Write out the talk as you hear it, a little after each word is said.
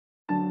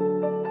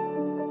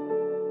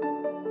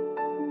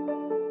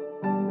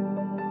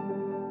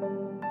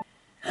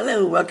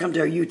Hello, welcome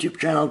to our YouTube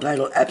channel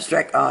titled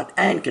Abstract Art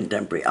and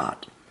Contemporary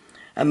Art,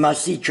 a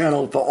must-see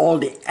channel for all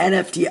the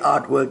NFT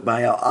artwork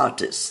by our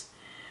artists.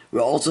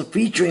 We're also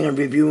featuring and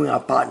reviewing our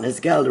partners'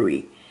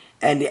 gallery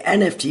and the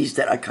NFTs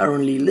that are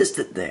currently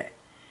listed there.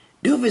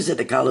 Do visit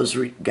the Carlos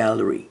Reid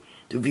Gallery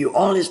to view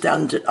all his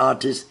talented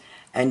artists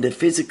and the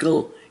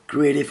physical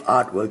creative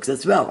artworks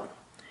as well.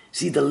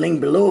 See the link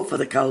below for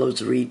the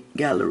Carlos Reid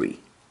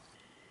Gallery.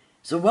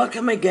 So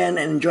welcome again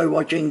and enjoy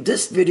watching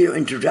this video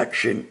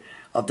introduction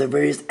of the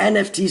various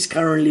NFTs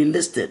currently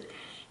listed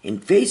in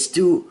Phase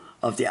 2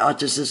 of the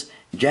artist's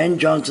Jen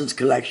Johnson's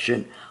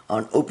collection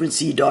on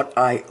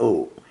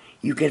OpenSea.io.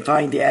 You can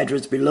find the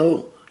address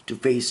below to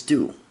Phase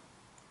 2.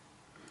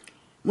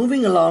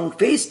 Moving along,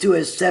 Phase 2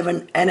 has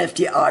 7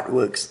 NFT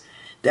artworks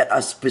that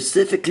are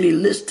specifically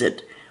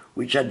listed,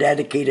 which are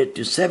dedicated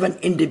to 7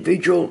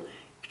 individual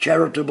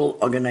charitable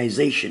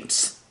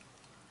organizations.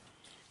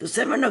 The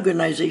 7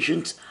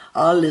 organizations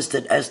are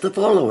listed as the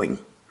following.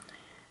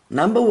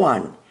 Number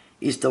 1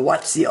 is the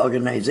OpenSea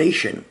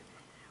organization,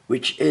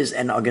 which is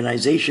an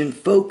organization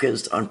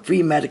focused on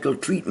free medical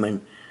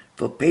treatment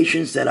for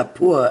patients that are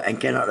poor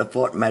and cannot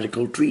afford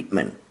medical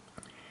treatment.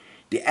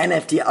 The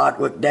NFT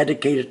artwork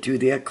dedicated to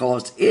their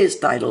cause is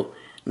titled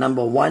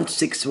number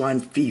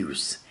 161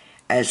 Fuse,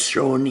 as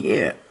shown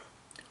here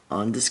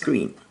on the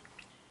screen.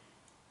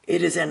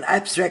 It is an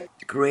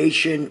abstract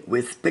creation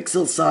with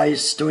pixel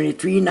size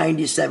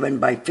 2397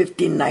 by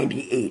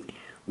 1598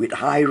 with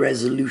high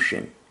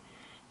resolution.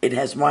 It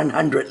has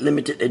 100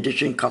 limited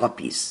edition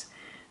copies.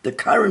 The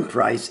current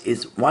price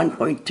is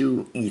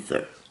 1.2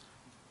 Ether.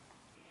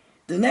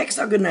 The next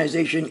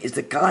organization is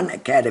the Khan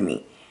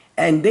Academy,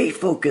 and they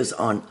focus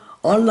on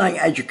online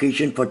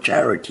education for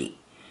charity.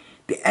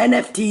 The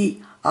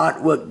NFT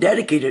artwork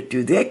dedicated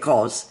to their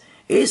cause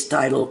is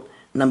titled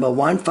number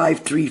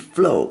 153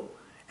 Flow,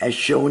 as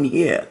shown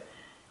here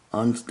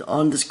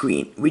on the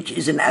screen, which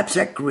is an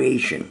abstract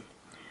creation.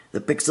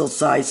 The pixel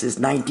size is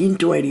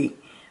 1920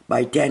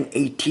 by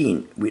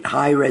 1018 with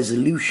high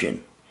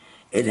resolution.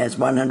 It has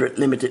 100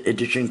 limited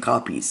edition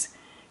copies.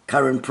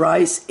 Current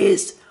price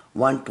is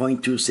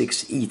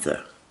 1.26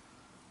 Ether.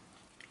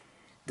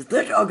 The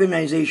third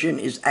organization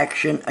is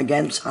Action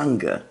Against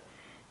Hunger.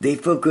 They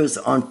focus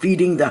on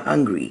feeding the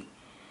hungry.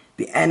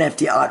 The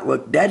NFT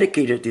artwork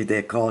dedicated to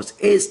their cause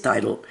is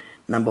titled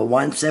number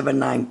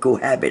 179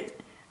 Cohabit,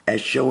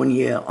 as shown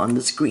here on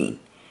the screen,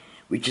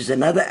 which is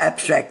another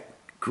abstract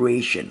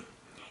creation.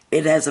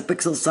 It has a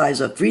pixel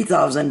size of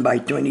 3000 by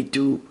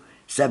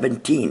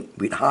 2217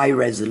 with high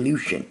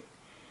resolution.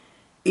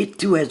 It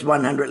too has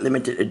 100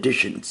 limited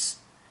editions.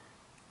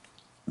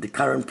 The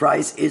current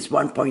price is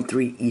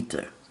 1.3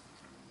 Ether.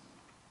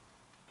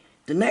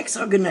 The next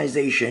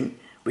organization,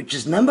 which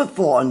is number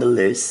 4 on the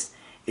list,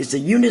 is the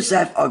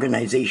UNICEF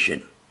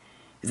organization.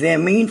 Their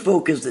main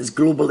focus is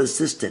global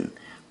assistance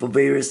for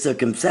various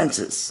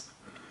circumstances.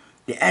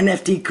 The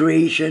NFT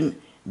creation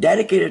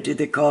dedicated to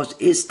the cause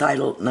is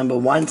titled number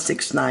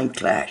 169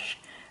 Clash,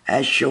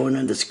 as shown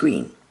on the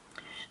screen.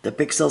 The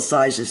pixel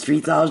size is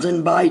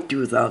 3000 by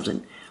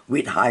 2000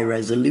 with high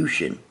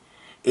resolution.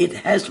 It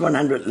has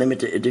 100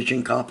 limited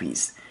edition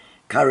copies.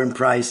 Current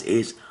price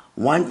is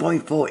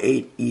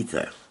 1.48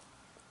 Ether.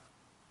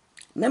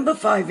 Number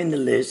 5 in the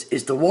list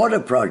is the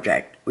Water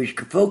Project, which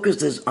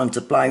focuses on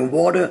supplying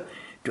water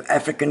to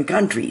African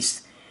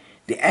countries.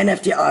 The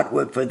NFT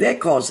artwork for their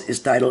cause is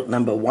titled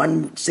number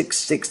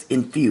 166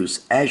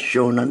 Infuse, as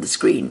shown on the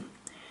screen.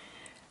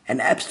 An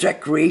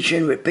abstract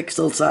creation with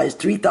pixel size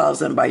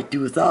 3000 by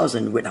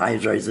 2000 with high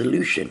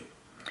resolution.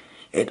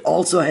 It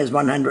also has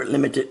 100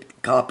 limited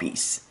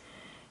copies.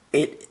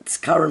 Its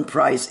current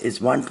price is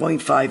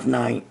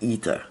 1.59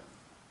 Ether.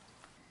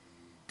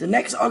 The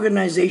next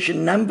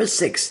organization, number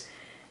 6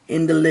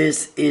 in the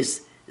list,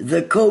 is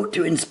the Code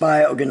to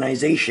Inspire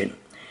organization.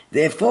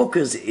 Their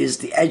focus is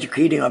the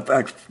educating of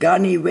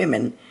Afghani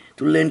women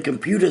to learn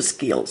computer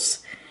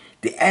skills.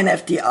 The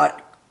NFT art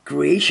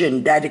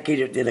creation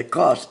dedicated to the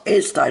cause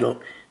is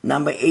titled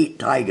number 8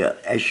 Tiger,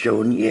 as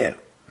shown here.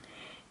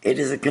 It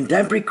is a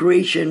contemporary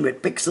creation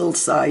with pixel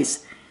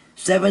size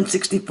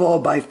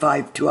 764 by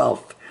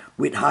 512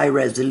 with high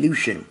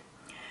resolution.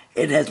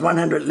 It has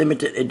 100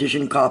 limited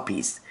edition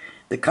copies.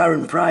 The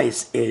current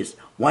price is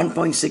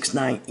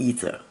 1.69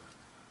 Ether.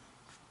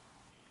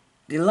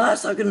 The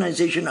last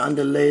organization on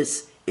the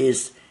list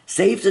is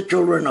Save the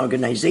Children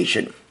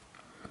organization,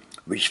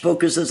 which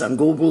focuses on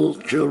global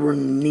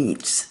children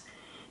needs.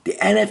 The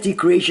NFT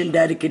creation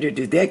dedicated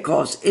to their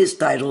cause is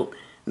titled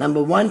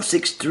number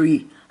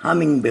 163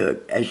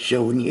 Hummingbird, as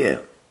shown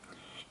here.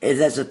 It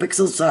has a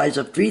pixel size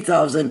of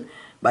 3000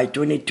 by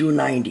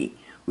 2290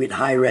 with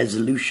high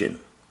resolution.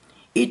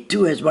 It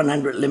too has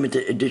 100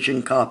 limited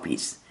edition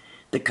copies.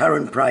 The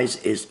current price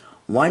is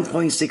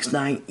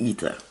 1.69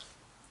 Ether.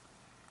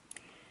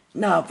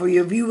 Now, for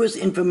your viewers'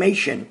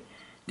 information,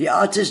 the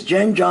artist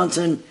Jen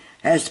Johnson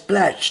has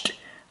pledged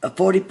a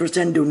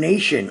 40%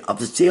 donation of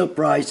the sale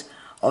price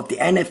of the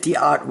NFT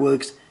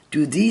artworks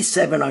to these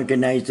 7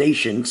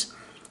 organizations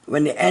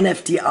when the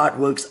NFT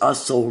artworks are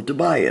sold to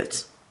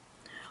buyers.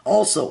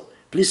 Also,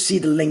 please see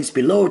the links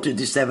below to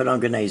these 7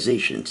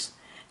 organizations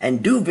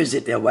and do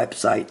visit their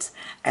websites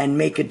and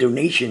make a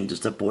donation to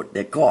support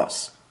their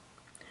cause.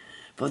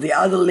 For the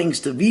other links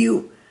to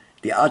view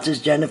the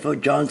artist Jennifer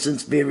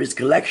Johnson's various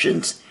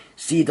collections,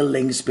 see the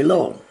links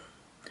below.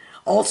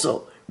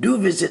 Also, do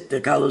visit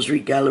the Carlos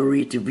Reid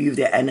Gallery to view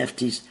their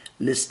NFTs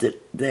listed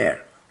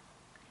there.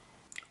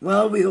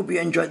 Well, we hope you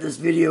enjoyed this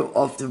video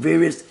of the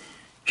various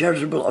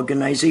charitable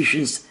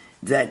organizations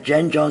that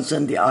Jen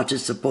Johnson, the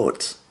artist,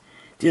 supports.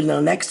 Till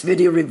the next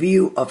video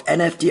review of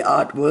NFT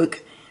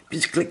artwork,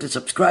 please click the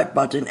subscribe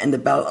button and the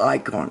bell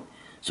icon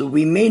so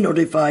we may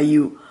notify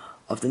you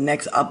of the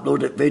next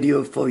uploaded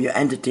video for your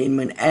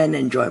entertainment and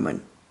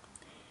enjoyment.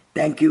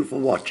 Thank you for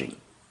watching.